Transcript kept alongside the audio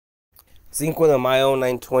Cinco de Mayo,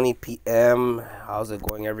 9:20 p.m. How's it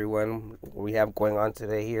going, everyone? What we have going on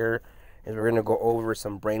today here is we're gonna go over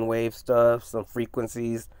some brainwave stuff, some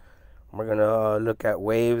frequencies. We're gonna look at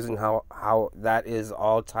waves and how that is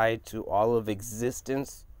all tied to all of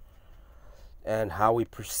existence and how we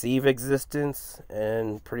perceive existence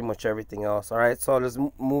and pretty much everything else. All right, so let's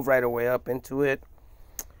move right away up into it.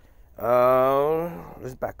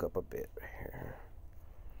 Let's back up a bit right here.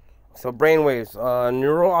 So brainwaves,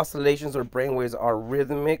 neural oscillations or brainwaves are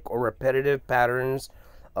rhythmic or repetitive patterns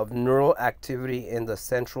of neural activity in the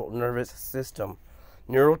central nervous system.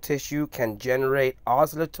 Neural tissue can generate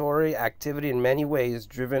oscillatory activity in many ways,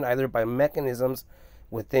 driven either by mechanisms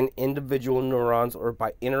within individual neurons or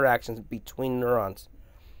by interactions between neurons.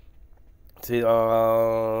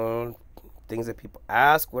 So, things that people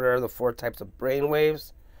ask: what are the four types of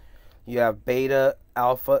brainwaves? You have beta,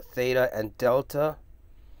 alpha, theta, and delta,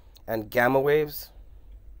 and gamma waves,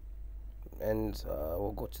 and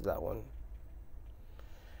we'll go to that one.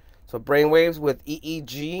 So brainwaves with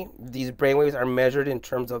EEG, these brainwaves are measured in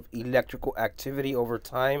terms of electrical activity over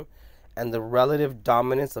time and the relative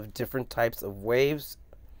dominance of different types of waves.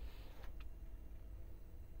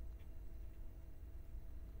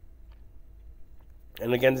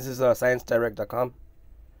 And again, this is ScienceDirect.com.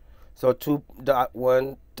 So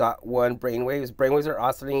 2.1.1 brainwaves. Brainwaves are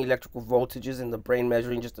oscillating electrical voltages in the brain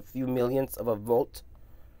measuring just a few millionths of a volt.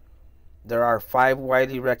 There are 5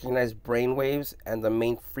 widely recognized brain waves, and the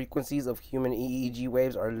main frequencies of human EEG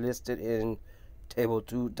waves are listed in Table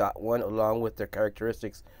 2.1 along with their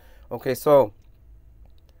characteristics. Okay, so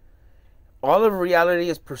all of reality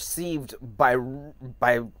is perceived by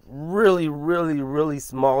really, really, really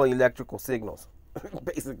small electrical signals,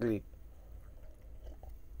 basically.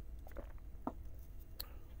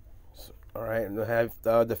 So, all right, and we have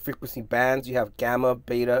the frequency bands. You have gamma,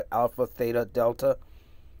 beta, alpha, theta, delta.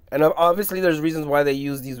 And obviously, there's reasons why they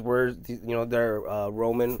use these words. They're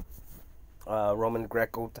Roman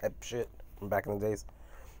Greco type shit from back in the days.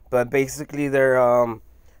 But basically, they're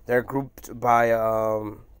grouped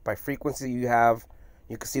by frequency. You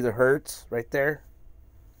can see the hertz right there.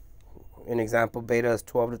 An example: beta is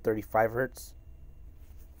 12 to 35 hertz.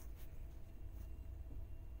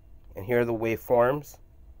 And here are the waveforms.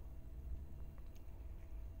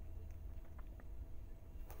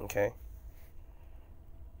 Okay.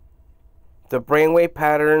 The brainwave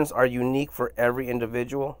patterns are unique for every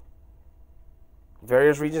individual.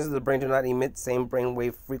 Various regions of the brain do not emit same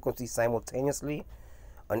brainwave frequency simultaneously.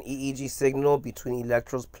 An EEG signal between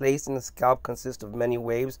electrodes placed in the scalp consists of many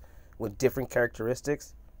waves with different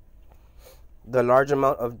characteristics. The large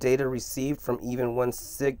amount of data received from even one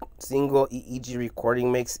single EEG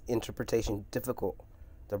recording makes interpretation difficult.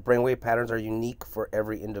 The brainwave patterns are unique for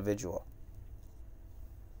every individual.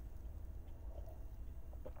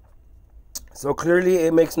 So clearly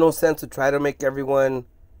it makes no sense to try to make everyone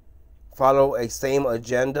follow a same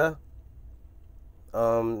agenda.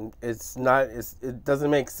 It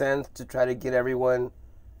doesn't make sense to try to get everyone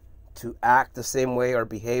to act the same way or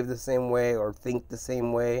behave the same way or think the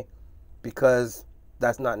same way, because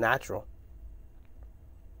that's not natural.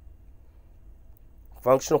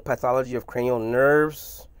 Functional pathology of cranial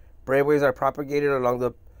nerves. Brainwaves are propagated along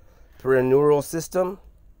the perineural system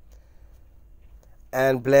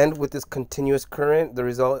and blend with this continuous current. The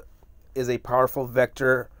result is a powerful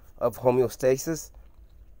vector of homeostasis.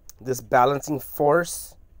 This balancing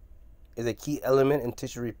force is a key element in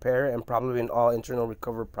tissue repair and probably in all internal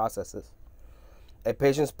recovery processes. A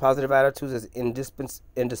patient's positive attitude is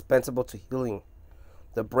indispensable to healing.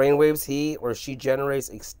 The brainwaves he or she generates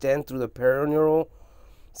extend through the perineural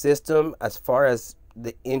system as far as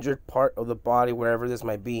the injured part of the body, wherever this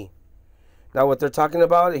might be. Now, what they're talking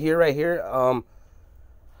about here, right here,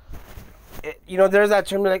 there's that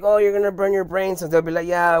term like, oh, you're gonna burn your brain cells. They'll be like,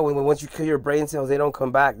 yeah, once you kill your brain cells, they don't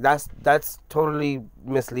come back. That's totally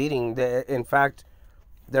misleading. In fact,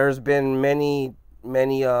 there's been many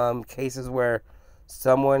cases where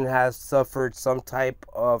someone has suffered some type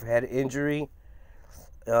of head injury,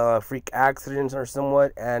 freak accidents or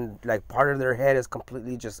somewhat, and like part of their head is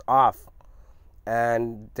completely just off,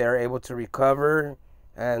 and they're able to recover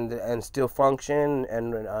and still function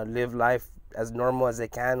and live life as normal as they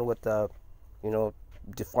can with the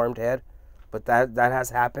deformed head. But that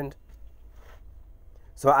has happened.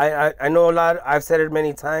 So I know a lot. I've said it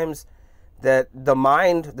many times that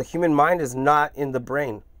the human mind is not in the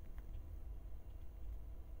brain.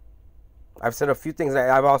 I've said a few things.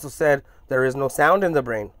 I've also said there is no sound in the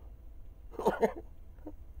brain.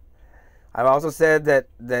 I've also said that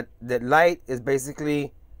light is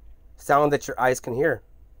basically sound that your eyes can hear.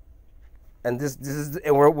 And this is,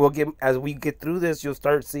 and we'll get, as we get through this, you'll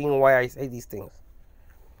start seeing why I say these things.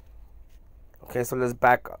 Okay, so let's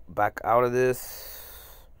back out of this.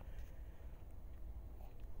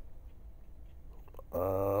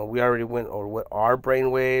 We already went over what are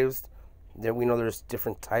brain waves. Then we know there's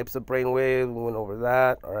different types of brain waves. We went over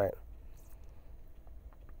that. All right.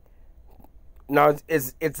 Now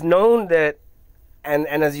it's known that, and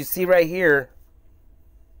as you see right here,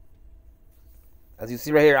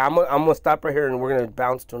 I'm gonna stop right here, and we're gonna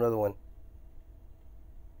bounce to another one.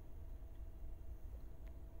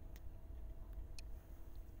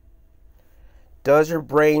 Does your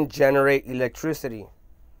brain generate electricity?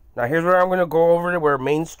 Now here's where I'm going to go over to where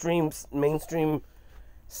mainstream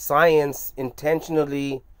science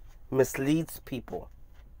intentionally misleads people.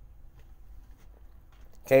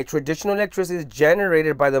 Okay, traditional electricity is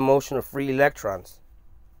generated by the motion of free electrons.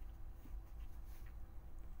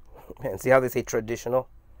 And see how they say traditional?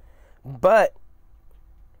 But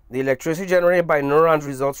the electricity generated by neurons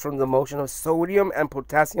results from the motion of sodium and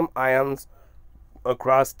potassium ions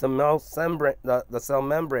across the cell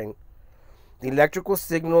membrane. The electrical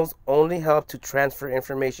signals only help to transfer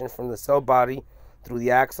information from the cell body through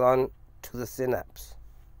the axon to the synapse.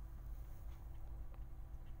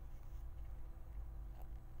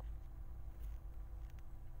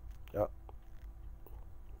 Yep.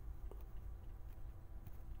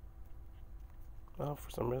 Oh,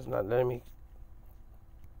 for some reason not letting me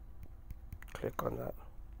click on that.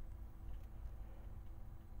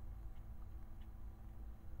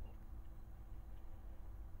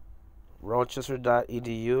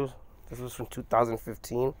 Rochester.edu. This was from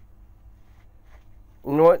 2015.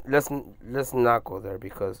 You know what? Let's not go there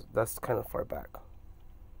because that's kind of far back.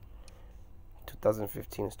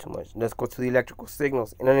 2015 is too much. Let's go to the electrical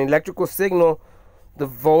signals. In an electrical signal, the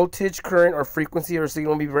voltage, current, or frequency or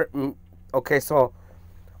signal will be okay. So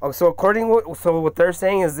according what they're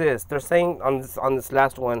saying is this. They're saying on this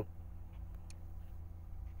last one.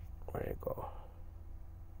 Where'd it go?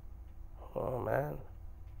 Oh man.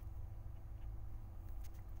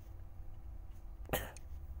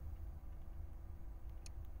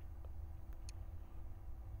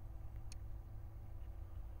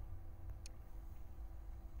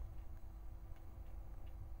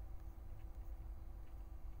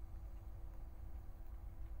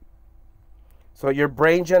 So your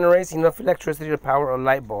brain generates enough electricity to power a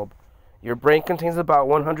light bulb. Your brain contains about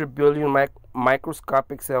 100 billion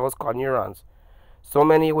microscopic cells called neurons. So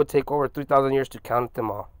many it would take over 3,000 years to count them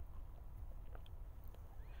all.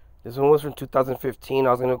 This one was from 2015. I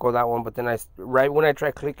was going to go that one, but then right when I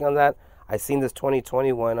tried clicking on that, I seen this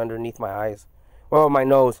 2021 underneath my eyes. Well, my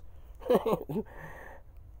nose.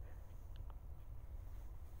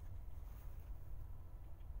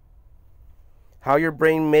 How your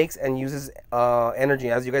brain makes and uses energy.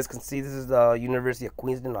 As you guys can see, this is the University of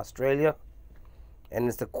Queensland, Australia. And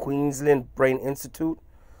it's the Queensland Brain Institute.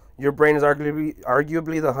 Your brain is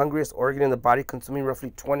arguably the hungriest organ in the body, consuming roughly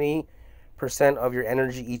 20% of your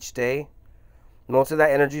energy each day. Most of that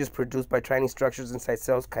energy is produced by tiny structures inside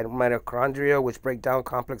cells, mitochondria, which break down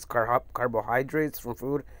complex carbohydrates from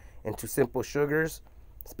food into simple sugars.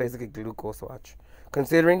 It's basically glucose, watch.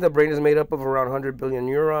 Considering the brain is made up of around 100 billion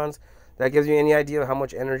neurons, that gives you any idea of how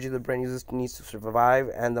much energy the brain needs to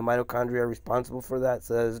survive, and the mitochondria are responsible for that,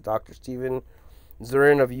 says Dr. Stephen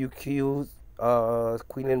Zurin of UQ's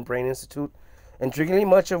Queensland Brain Institute. Intriguingly,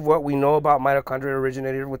 much of what we know about mitochondria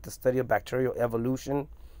originated with the study of bacterial evolution.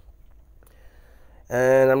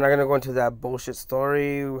 And I'm not going to go into that bullshit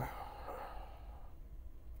story.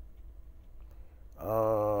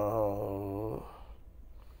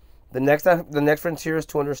 The next frontier is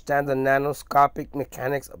to understand the nanoscopic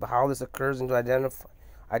mechanics of how this occurs and to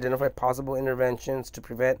identify possible interventions to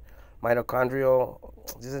prevent mitochondrial.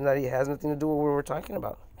 It has nothing to do with what we're talking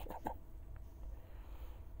about.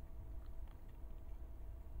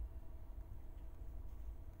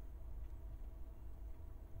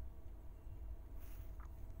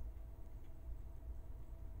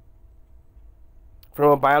 From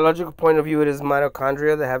a biological point of view, it is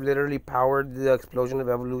mitochondria that have literally powered the explosion of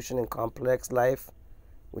evolution in complex life,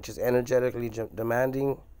 which is energetically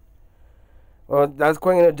demanding. Well, that's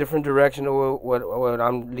going in a different direction of what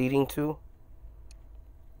I'm leading to.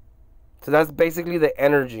 So that's basically the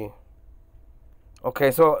energy.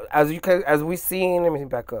 Okay, so as we see, let me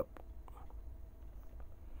back up.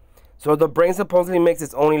 So the brain supposedly makes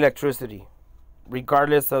its own electricity,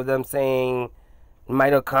 regardless of them saying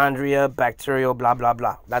mitochondria, bacterial, blah blah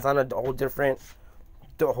blah. That's on a whole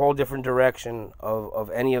different direction of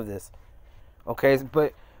any of this. Okay,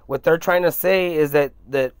 but what they're trying to say is that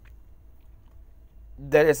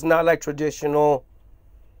it's not like traditional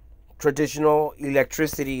traditional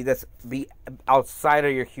electricity that's be outside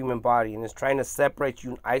of your human body, and it's trying to separate you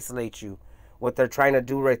and isolate you. What they're trying to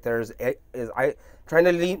do right there is trying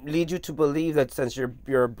to lead you to believe that since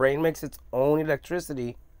your brain makes its own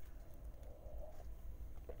electricity,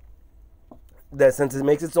 that since it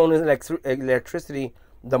makes its own electricity,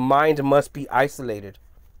 the mind must be isolated.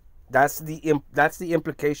 That's the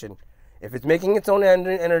implication. If it's making its own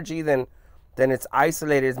energy, then it's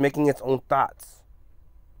isolated. It's making its own thoughts,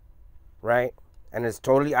 right? And it's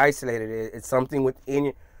totally isolated. It's something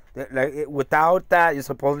within, without that,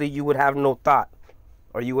 supposedly you would have no thought,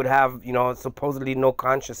 or you would have, supposedly no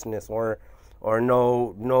consciousness, or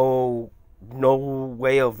no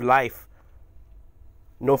way of life,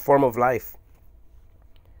 no form of life.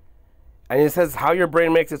 And it says how your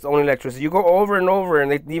brain makes its own electricity. You go over and over, and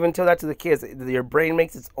they even tell that to the kids. Your brain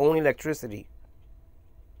makes its own electricity.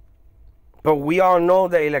 But we all know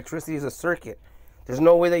that electricity is a circuit. There's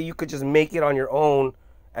no way that you could just make it on your own,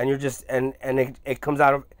 and you're just and it comes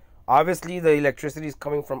out of. Obviously, the electricity is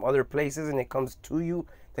coming from other places, and it comes to you.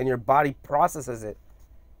 Then your body processes it,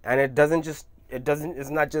 and it's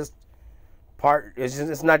not just part.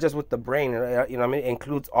 It's not just with the brain. It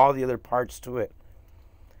includes all the other parts to it.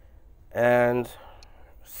 And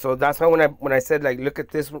so that's why when I said, like, look at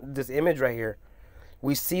this image right here,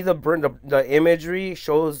 we see the imagery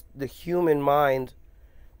shows the human mind,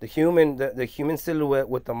 the human silhouette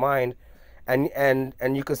with the mind,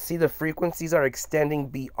 and you can see the frequencies are extending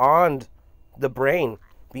beyond the brain,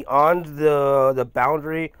 beyond the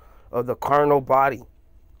boundary of the carnal body,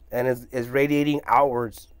 and is radiating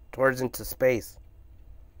outwards towards into space.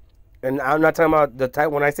 And I'm not talking about the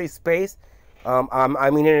type. When I say space, I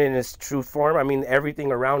mean it in its true form. I mean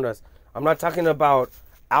everything around us. I'm not talking about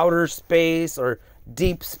outer space or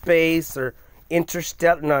deep space or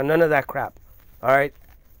interstellar. No, none of that crap. All right.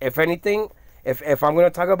 If anything, if I'm going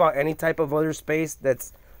to talk about any type of other space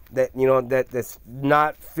that's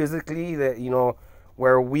not physically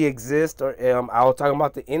where we exist, or I'll talk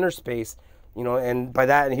about the inner space. And by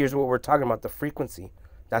that, and here's what we're talking about: the frequency.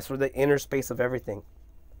 That's for the inner space of everything.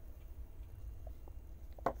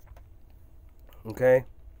 Okay.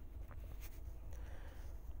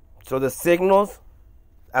 So the signals,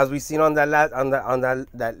 as we've seen on that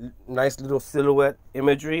nice little silhouette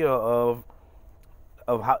imagery of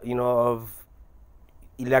how of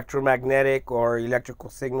electromagnetic or electrical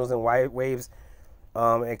signals and waves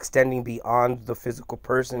extending beyond the physical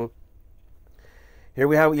person. Here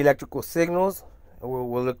we have electrical signals.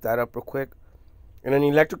 We'll look that up real quick. In an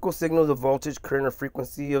electrical signal, the voltage, current, or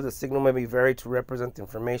frequency of the signal may be varied to represent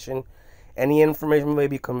information. Any information may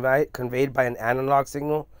be conveyed by an analog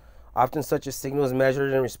signal. Often such a signal is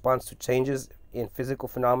measured in response to changes in physical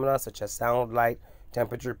phenomena such as sound, light,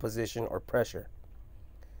 temperature, position, or pressure.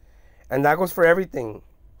 And that goes for everything.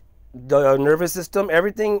 The nervous system,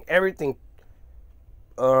 everything.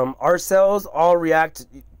 Our cells all react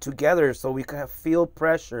together, so we can feel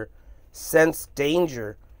pressure, sense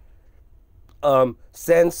danger,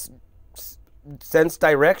 sense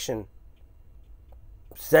direction,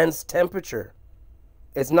 sense temperature.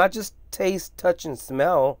 It's not just taste, touch, and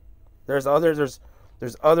smell. There's other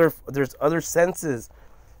senses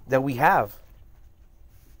that we have.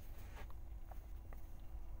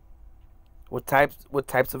 What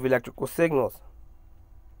types of electrical signals?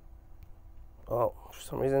 Oh, for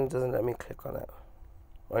some reason it doesn't let me click on that.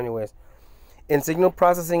 Well, anyways, in signal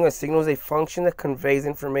processing, a signal is a function that conveys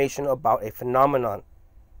information about a phenomenon.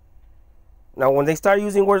 Now, when they start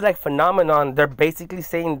using words like phenomenon, they're basically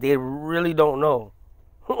saying they really don't know.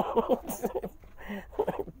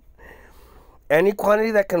 Any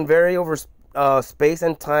quantity that can vary over space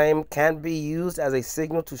and time can be used as a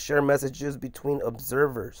signal to share messages between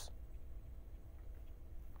observers.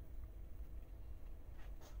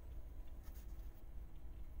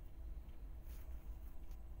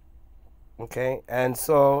 Okay, and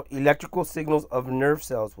so electrical signals of nerve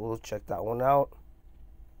cells, we'll check that one out.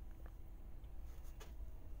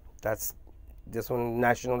 That's this one,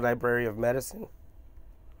 National Library of Medicine.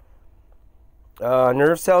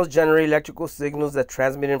 Nerve cells generate electrical signals that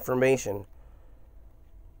transmit information.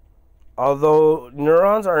 Although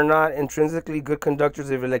neurons are not intrinsically good conductors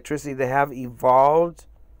of electricity, they have evolved.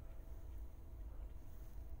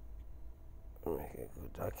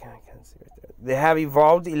 I can't see right there. They have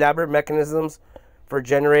evolved elaborate mechanisms for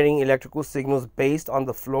generating electrical signals based on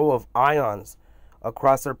the flow of ions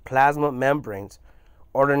across their plasma membranes.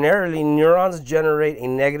 Ordinarily, neurons generate a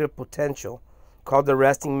negative potential called the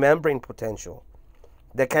resting membrane potential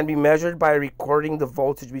that can be measured by recording the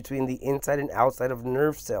voltage between the inside and outside of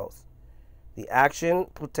nerve cells. The action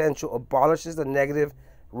potential abolishes the negative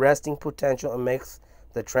resting potential and makes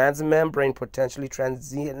The transmembrane potentially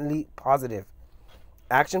transiently positive.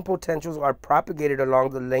 Action potentials are propagated along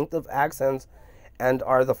the length of axons and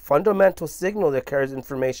are the fundamental signal that carries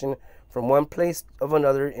information from one place of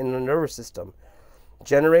another in the nervous system.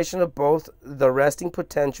 Generation of both the resting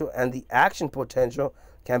potential and the action potential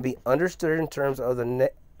can be understood in terms of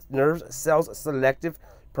the nerve cell's selective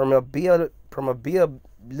permeability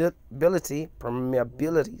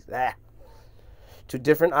to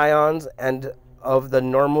different ions and of the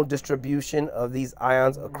normal distribution of these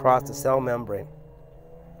ions across the cell membrane.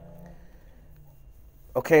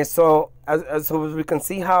 Okay, so as we can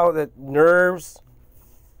see how that nerves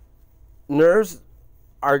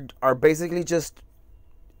are basically just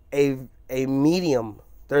a medium.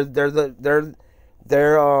 They're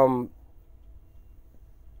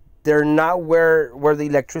not where the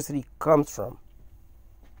electricity comes from.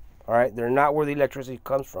 All right, they're not where the electricity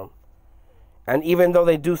comes from. And even though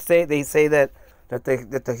they say that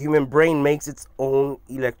the human brain makes its own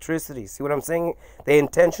electricity. See what I'm saying? They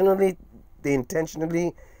intentionally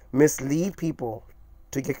mislead people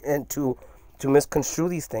to get and to misconstrue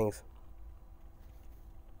these things.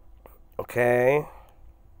 Okay.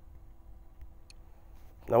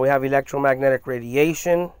 Now we have electromagnetic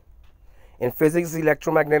radiation. In physics,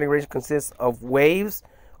 electromagnetic radiation consists of waves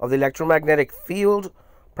of the electromagnetic field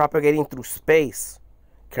propagating through space,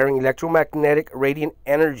 carrying electromagnetic radiant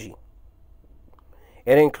energy.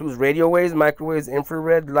 It includes radio waves, microwaves,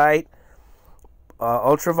 infrared light,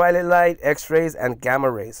 ultraviolet light, X-rays, and gamma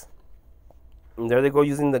rays. And there they go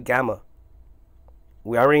using the gamma.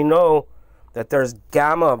 We already know that there's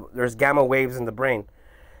gamma waves in the brain.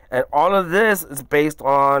 And all of this is based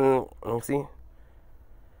on, let me see,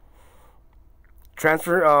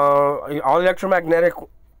 all electromagnetic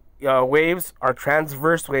waves are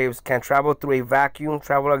transverse waves, can travel through a vacuum,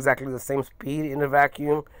 travel exactly the same speed in a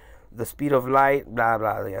vacuum, the speed of light, blah,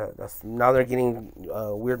 blah, yeah. Now they're getting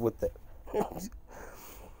weird with it.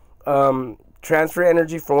 Transfer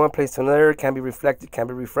energy from one place to another, can be reflected, can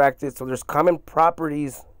be refracted. So there's common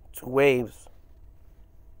properties to waves.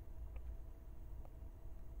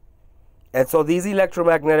 And so these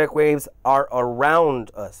electromagnetic waves are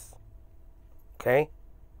around us. Okay?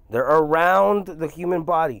 They're around the human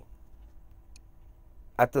body.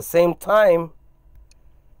 At the same time,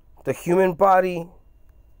 the human body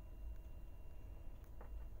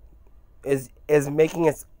is making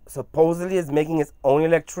its supposedly is making its own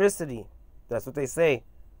electricity. That's what they say.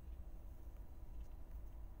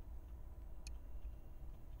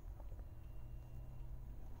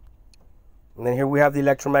 And then here we have the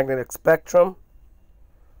electromagnetic spectrum.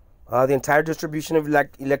 The entire distribution of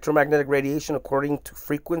electromagnetic radiation according to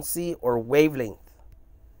frequency or wavelength.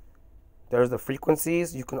 There's the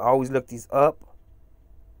frequencies. You can always look these up.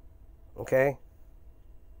 Okay.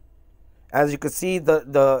 As you can see,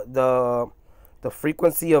 the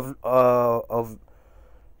frequency of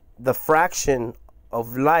the fraction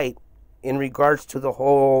of light in regards to the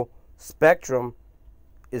whole spectrum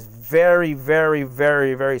is very, very,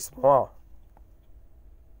 very, very small.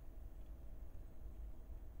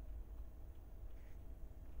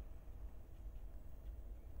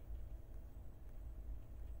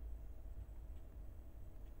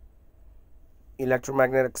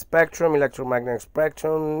 Electromagnetic spectrum. Imagine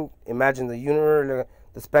the universe.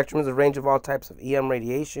 The spectrum is a range of all types of EM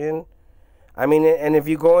radiation. I mean, and if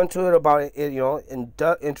you go into it about it, you know,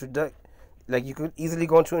 like you could easily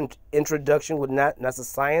go into an introduction with NASA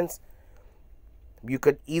science. You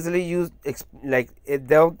could easily use like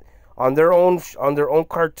they'll on their own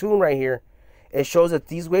cartoon right here. It shows that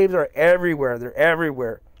these waves are everywhere. They're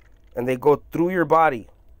everywhere, and they go through your body.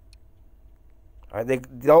 All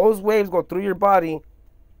right, those waves go through your body.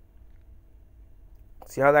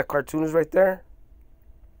 See how that cartoon is right there?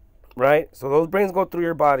 Right? So those brains go through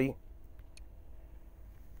your body.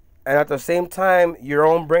 And at the same time, your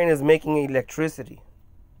own brain is making electricity.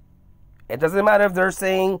 It doesn't matter if they're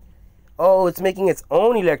saying, oh, it's making its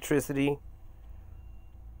own electricity.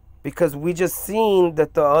 Because we just seen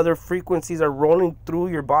that the other frequencies are rolling through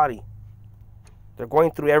your body. They're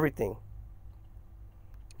going through everything.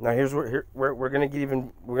 Now here's where we're gonna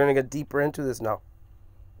get deeper into this now.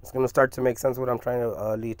 It's gonna start to make sense what I'm trying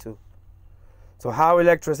to lead to. So how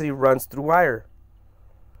electricity runs through wire.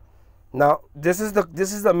 Now this is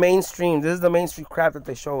the mainstream. This is the mainstream crap that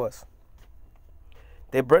they show us.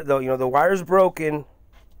 The wire's broken.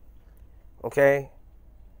 Okay.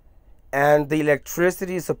 And the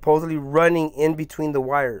electricity is supposedly running in between the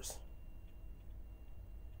wires,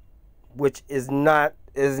 which is not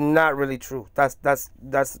really true. That's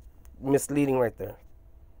misleading right there.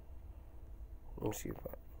 Let me see.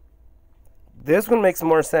 This one makes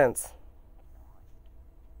more sense.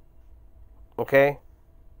 Okay.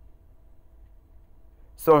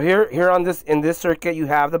 So here on this, in this circuit, you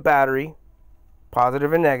have the battery,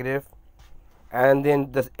 positive and negative, and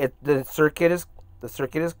then the circuit is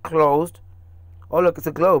closed. Oh, look, it's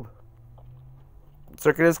a globe. The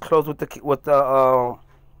circuit is closed with the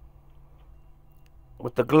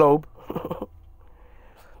globe.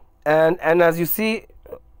 and as you see,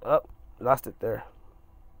 oh, lost it there.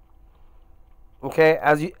 Okay,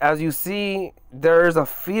 as you see, there's a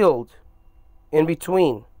field in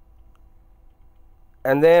between.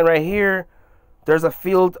 And then right here, there's a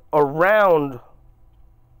field around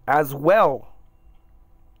as well.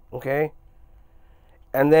 Okay?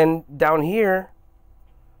 And then down here,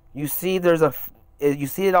 you see you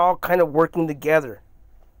see it all kind of working together.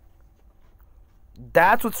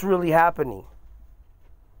 That's what's really happening.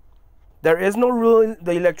 There is no real,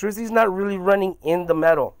 the electricity is not really running in the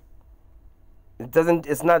metal.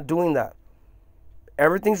 It's not doing that.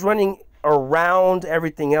 Everything's running around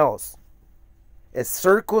everything else. It's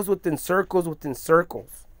circles within circles within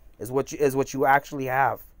circles is what you actually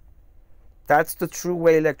have. That's the true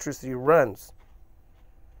way electricity runs.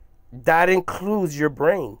 That includes your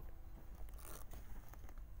brain.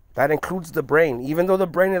 That includes the brain. Even though the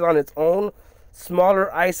brain is on its own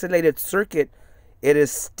smaller isolated circuit, it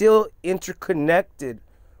is still interconnected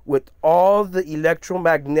with all the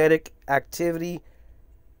electromagnetic activity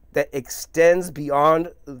that extends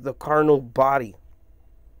beyond the carnal body.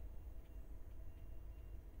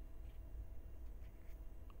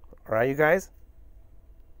 All right, you guys?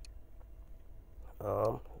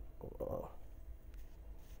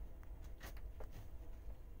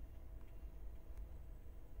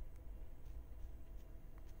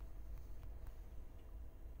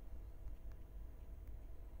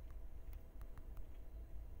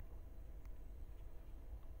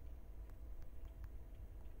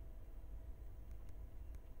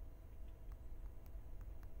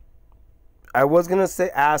 I was going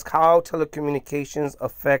to ask how telecommunications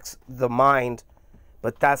affects the mind,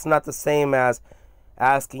 but that's not the same as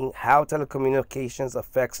asking how telecommunications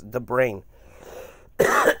affects the brain.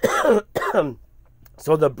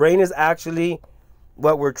 So the brain is actually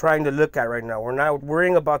what we're trying to look at right now. We're not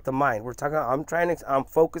worrying about the mind. I'm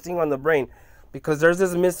focusing on the brain, because there's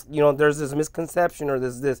this misconception, or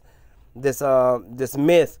this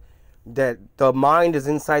myth that the mind is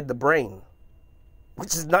inside the brain,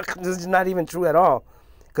 which is not even true at all.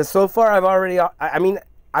 Because so far I've already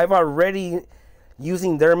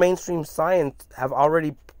using their mainstream science have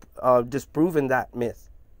already disproven that myth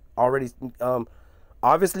already.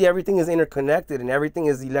 Obviously everything is interconnected and everything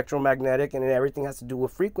is electromagnetic and everything has to do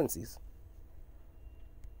with frequencies.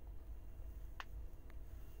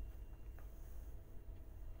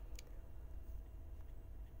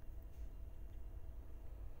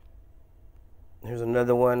 Here's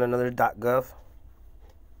another one, another .gov.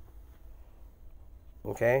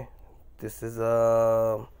 Okay, this is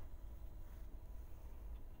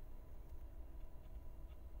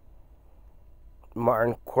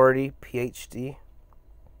Martin Cordy, PhD.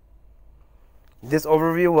 This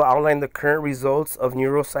overview will outline the current results of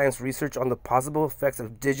neuroscience research on the possible effects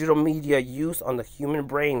of digital media use on the human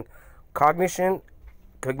brain, cognition,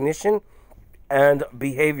 and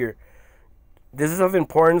behavior. This is of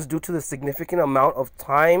importance due to the significant amount of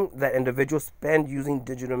time that individuals spend using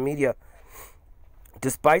digital media.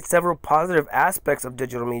 Despite several positive aspects of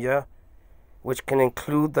digital media, which can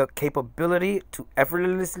include the capability to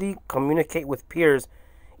effortlessly communicate with peers,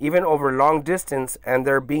 even over long distance, and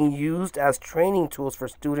they're being used as training tools for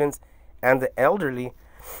students and the elderly,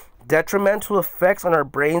 detrimental effects on our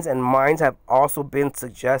brains and minds have also been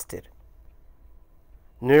suggested.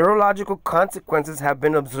 Neurological consequences have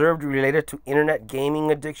been observed related to internet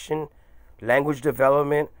gaming addiction, language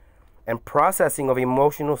development, and processing of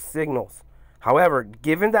emotional signals. However,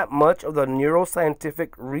 given that much of the neuroscientific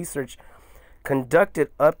research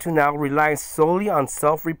conducted up to now relies solely on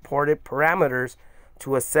self-reported parameters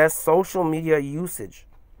to assess social media usage,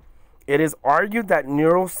 it is argued that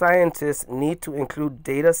neuroscientists need to include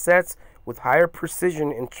data sets with higher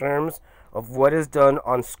precision in terms of what is done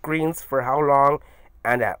on screens for how long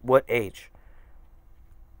and at what age.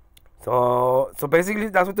 So basically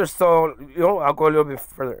that's what they're I'll go a little bit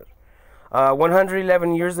further.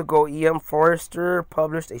 111 years ago, E.M. Forster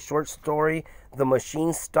published a short story, The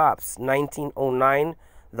Machine Stops, 1909,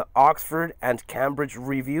 the Oxford and Cambridge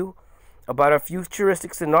Review, about a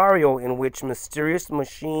futuristic scenario in which mysterious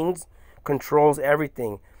machines controls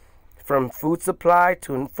everything, from food supply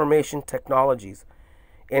to information technologies.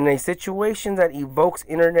 In a situation that evokes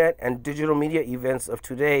internet and digital media events of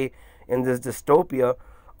today in this dystopia,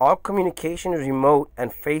 all communication is remote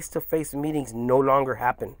and face-to-face meetings no longer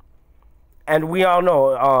happen. And we all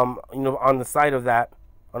know, on the side of that,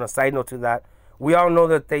 on a side note to that, we all know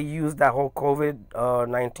that they used that whole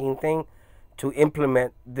COVID-19 thing to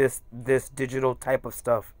implement this digital type of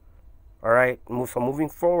stuff. All right. So moving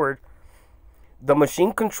forward, the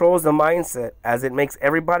machine controls the mindset as it makes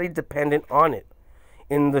everybody dependent on it.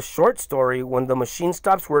 In the short story, when the machine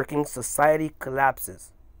stops working, society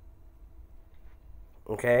collapses.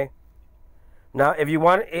 Okay. Now, if you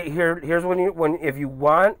want, here's if you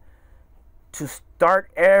want to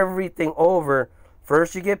start everything over,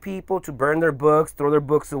 first you get people to burn their books, throw their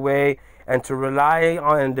books away, and to rely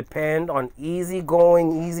on and depend on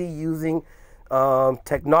easy-going, easy-using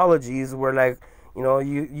technologies where, like,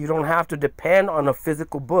 you don't have to depend on a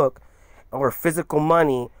physical book or physical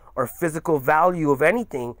money or physical value of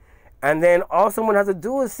anything. And then all someone has to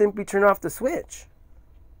do is simply turn off the switch.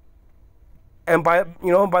 And by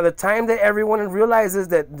the time that everyone realizes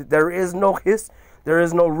that there is no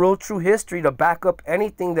real true history to back up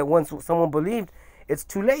anything that once someone believed, it's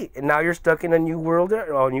too late. And now you're stuck in a new world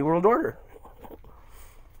order.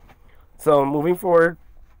 So moving forward,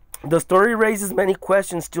 the story raises many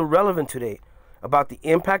questions still relevant today about the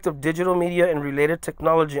impact of digital media and related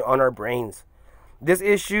technology on our brains. This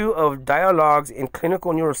issue of dialogues in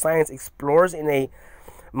clinical neuroscience explores in a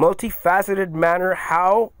multifaceted manner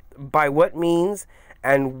how, by what means,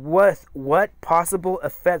 and what possible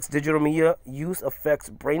effects digital media use affects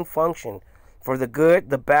brain function for the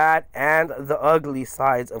good, the bad, and the ugly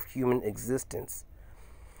sides of human existence.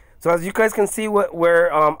 So as you guys can see,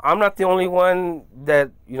 where I'm not the only one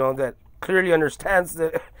that that clearly understands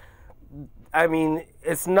that. I mean,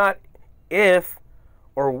 it's not if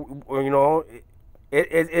or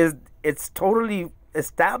it's totally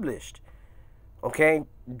established. Okay,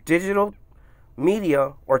 digital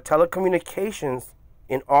media or telecommunications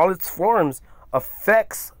in all its forms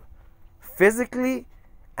affects physically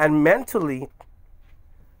and mentally,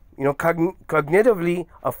 cognitively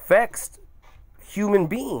affects human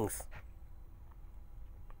beings.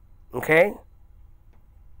 Okay?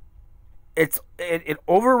 It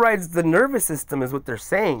overrides the nervous system is what they're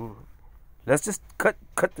saying. Let's just cut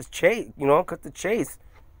the chase, cut the chase.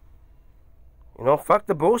 Fuck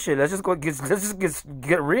the bullshit. Let's just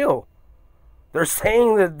get real. They're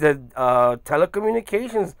saying that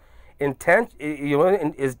telecommunications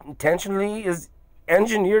is intentionally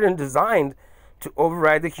engineered and designed to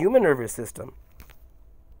override the human nervous system.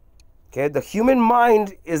 Okay, the human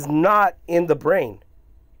mind is not in the brain.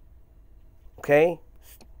 Okay,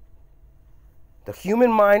 the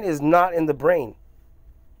human mind is not in the brain.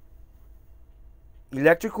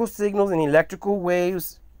 Electrical signals and electrical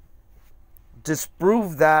waves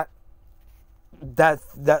disprove that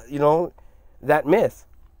myth.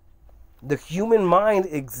 The human mind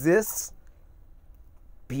exists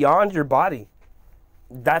beyond your body.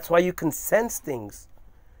 That's why you can sense things.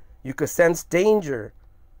 You can sense danger.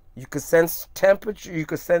 You can sense temperature. You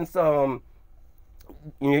can sense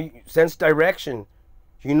sense direction.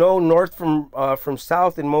 North from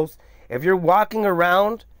south. And most, if you're walking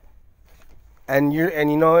around and you're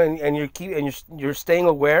staying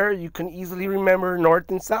aware, you can easily remember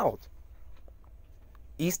north and south,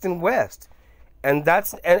 east and west. And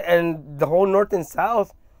that's and the whole north and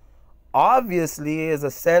south obviously is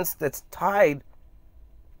a sense that's tied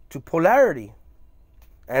to polarity.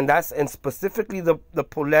 And specifically the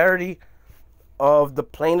polarity of the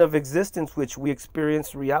plane of existence which we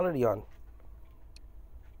experience reality on.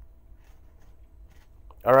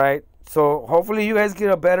 All right. So hopefully you guys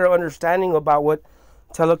get a better understanding about what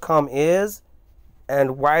telecom is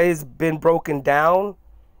and why it's been broken down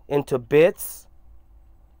into bits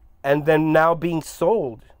and then now being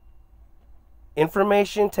sold.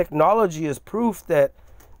 Information technology is proof that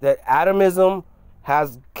atomism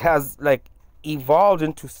has like evolved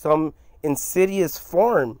into some insidious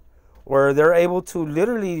form where they're able to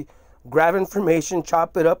literally grab information,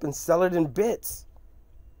 chop it up, and sell it in bits.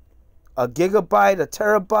 A gigabyte, a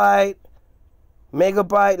terabyte,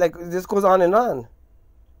 megabyte, like this goes on and on.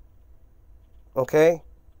 Okay?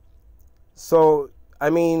 So, I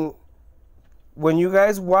mean, when you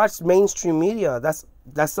guys watch mainstream media, that's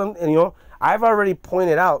something, I've already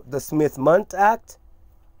pointed out the Smith-Mundt Act.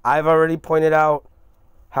 I've already pointed out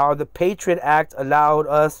how the Patriot Act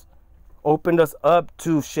opened us up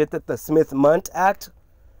to shit that the Smith-Mundt Act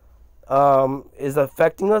is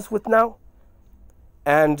affecting us with now.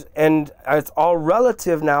 And it's all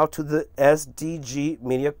relative now to the SDG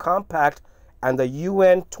Media Compact and the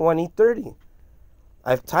UN 2030.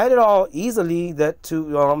 I've tied it all easily that to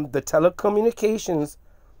the telecommunications,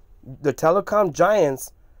 the telecom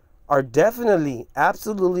giants are definitely,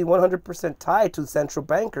 absolutely 100% tied to central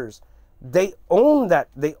bankers. They own that.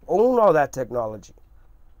 They own all that technology.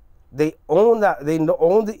 They own that. They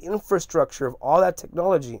own the infrastructure of all that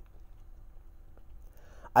technology.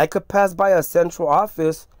 I could pass by a central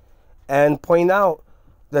office and point out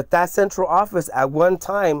that central office at one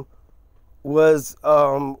time was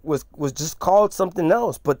just called something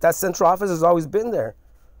else, but that central office has always been there.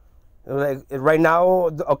 Like right now,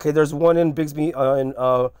 okay, there's one in Bixby,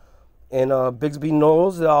 in Bixby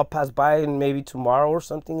Knolls that I'll pass by, and maybe tomorrow or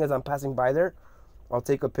something as I'm passing by there, I'll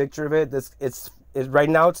take a picture of it. It's right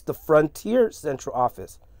now it's the Frontier Central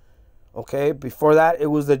Office. Okay, before that it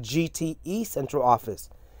was the GTE Central Office,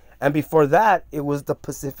 and before that it was the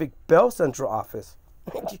Pacific Bell Central Office.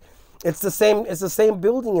 It's the same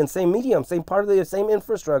building and same medium, same part of the same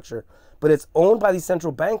infrastructure, but it's owned by these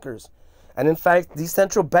central bankers. And in fact, these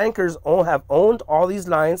central bankers have owned all these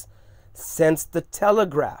lines since the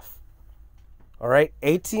telegraph. All right,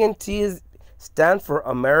 AT&T stands for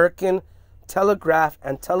American Telegraph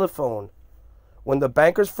and Telephone. When the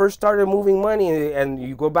bankers first started moving money, and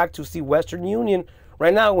you go back to see Western Union,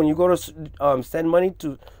 right now when you go to send money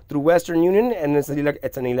through Western Union, and it's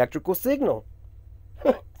an electrical signal.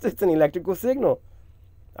 It's an electrical signal.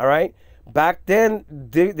 All right. Back then,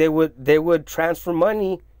 they would transfer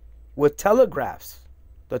money with telegraphs.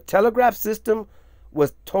 The telegraph system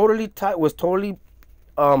was totally put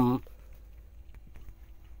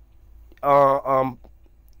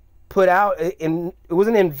out. It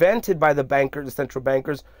wasn't invented by the bankers, the central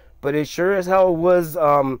bankers, but it sure as hell was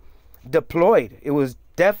deployed. It was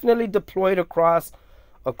definitely deployed across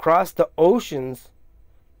the oceans.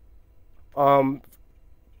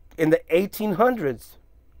 In the 1800s,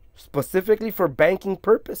 specifically for banking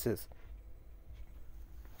purposes.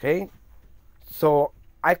 Okay, so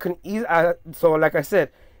so like I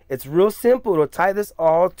said, it's real simple to tie this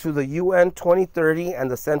all to the UN 2030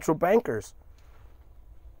 and the central bankers.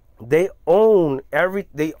 They own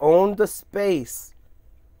they own the space.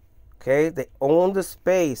 Okay, they own the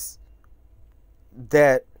space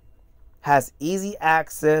that has easy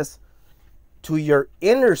access to your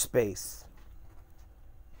inner space.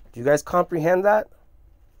 Do you guys comprehend that?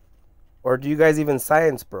 Or do you guys even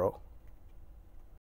science, bro?